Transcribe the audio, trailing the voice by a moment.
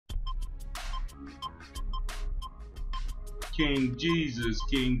King Jesus,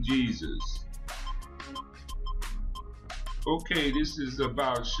 King Jesus. Okay, this is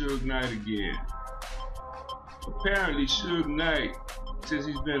about Suge Knight again. Apparently, Suge Knight, since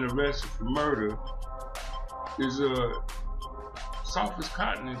he's been arrested for murder, is soft as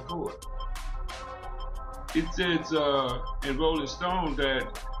cotton in court. It says in Rolling Stone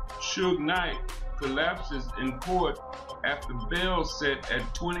that Suge Knight collapses in court after bail set at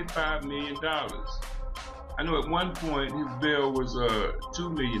 $25 million. I know at one point his bail was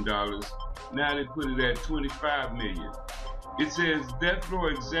 $2 million. Now they put it at $25 million. It says death row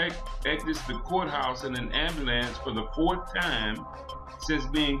exec exits the courthouse in an ambulance for the 4th time since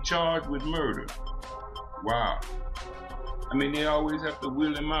being charged with murder. Wow. I mean, they always have to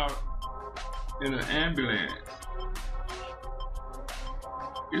wheel him out in an ambulance.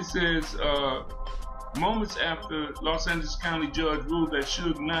 It says, moments after Los Angeles County judge ruled that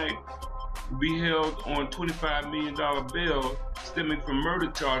Suge Knight would be held on $25 million bail stemming from murder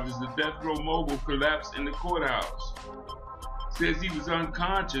charges, the death row mogul collapsed in the courthouse. Says he was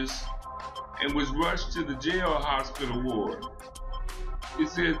unconscious and was rushed to the jail hospital ward. It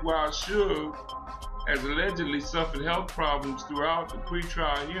says while Suge has allegedly suffered health problems throughout the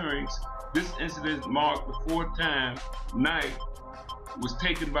pretrial hearings, this incident marked the 4th time Knight was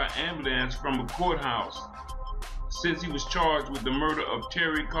taken by ambulance from a courthouse since he was charged with the murder of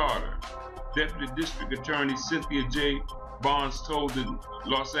Terry Carter. Deputy District Attorney Cynthia J. Barnes told the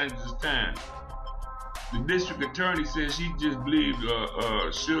Los Angeles Times. The district attorney says she just believed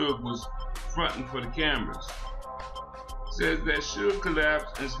Suge was fronting for the cameras. Says that Suge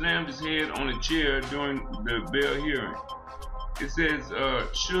collapsed and slammed his head on a chair during the bail hearing. It says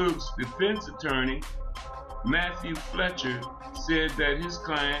Suge's defense attorney, Matthew Fletcher, said that his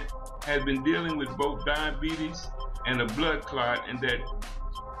client had been dealing with both diabetes and a blood clot, and that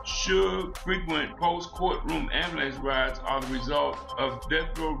Suge's frequent post-courtroom ambulance rides are the result of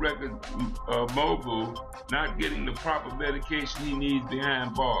death row record mogul not getting the proper medication he needs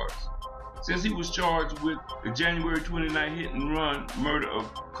behind bars. Since he was charged with the January 29 hit-and-run murder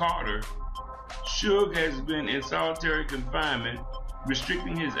of Carter, Suge has been in solitary confinement,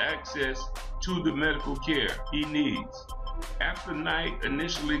 restricting his access to the medical care he needs. After Knight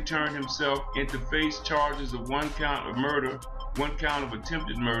initially turned himself in to face charges of 1 count of murder, 1 count of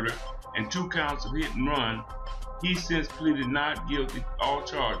attempted murder, and 2 counts of hit and run, he since pleaded not guilty to all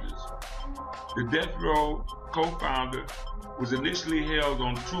charges. The death row co-founder was initially held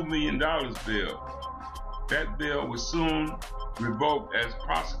on $2 million bail. That bail was soon revoked as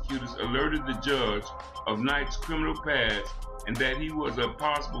prosecutors alerted the judge of Knight's criminal past and that he was a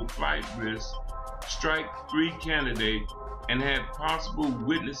possible flight risk, strike 3 candidate, and had possible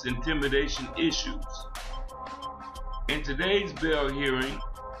witness intimidation issues. In today's bail hearing,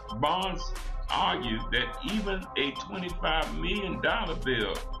 Barnes argued that even a $25 million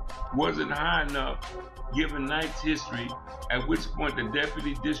bail wasn't high enough given Knight's history, at which point the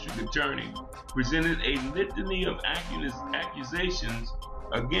deputy district attorney presented a litany of accusations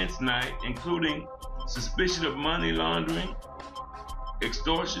against Knight, including suspicion of money laundering,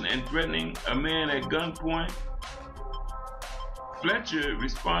 extortion, and threatening a man at gunpoint. Fletcher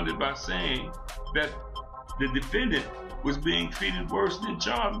responded by saying that the defendant was being treated worse than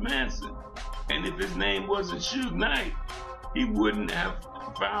Charles Manson, and if his name wasn't Suge Knight, he wouldn't have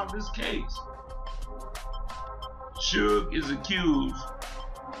filed this case. Suge is accused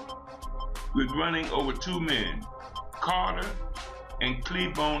with running over 2 men, Carter and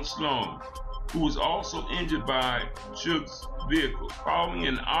Cleavon Sloan, who was also injured by Suge's vehicle following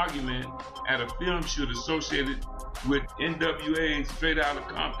an argument at a film shoot associated with NWA's Straight Outta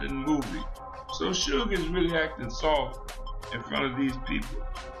Compton movie. So Suge is really acting soft in front of these people.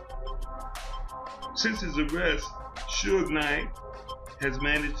 Since his arrest, Suge Knight has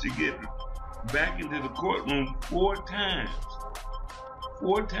managed to get back into the courtroom 4 times.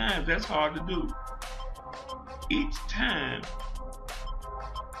 4 times, that's hard to do. Each time,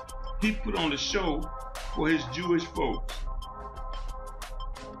 he put on a show for his Jewish folks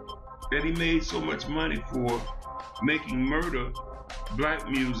that he made so much money for, making murder, black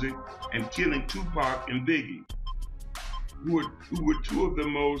music, and killing Tupac and Biggie, who were 2 of the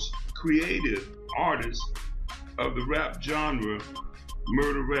most creative artists of the rap genre,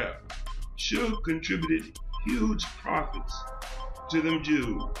 murder rap. Suge contributed huge profits to them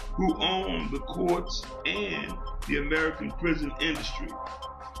Jews who own the courts and the American prison industry.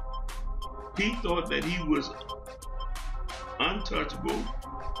 He thought that he was untouchable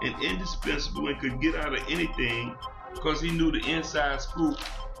and indispensable and could get out of anything because he knew the inside scoop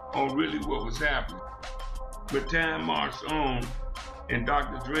on really what was happening. But time marched on And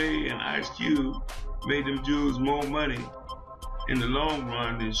Dr. Dre and Ice Cube made them Jews more money in the long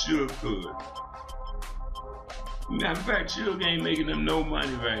run than Suge could. Matter of fact, Suge ain't making them no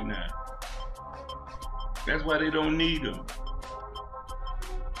money right now. That's why they don't need him.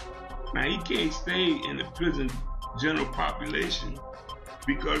 Now, he can't stay in the prison general population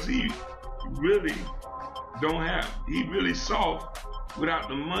because he really he really soft without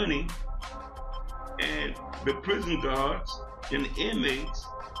the money, and the prison guards and the inmates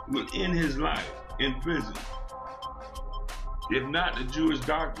will end his life in prison. If not, the Jewish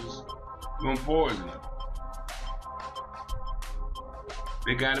doctors gonna poison him.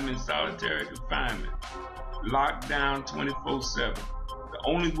 They got him in solitary confinement, locked down 24/7. The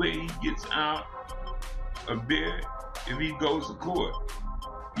only way he gets out of there if he goes to court.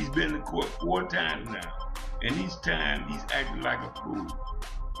 He's been to court 4 times now, and each time he's acting like a fool,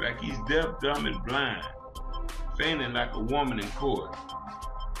 like he's deaf, dumb, and blind, fainting like a woman in court.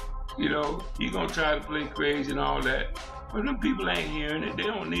 You know, he gonna try to play crazy and all that, but them people ain't hearing it. They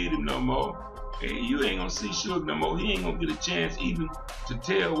don't need him no more. Hey, you ain't gonna see Suge no more. He ain't gonna get a chance even to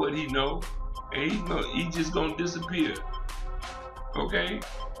tell what he know, and he just gonna disappear. Okay?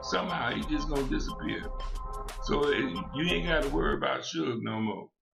 Somehow he just gonna disappear. So you ain't gotta worry about Suge no more.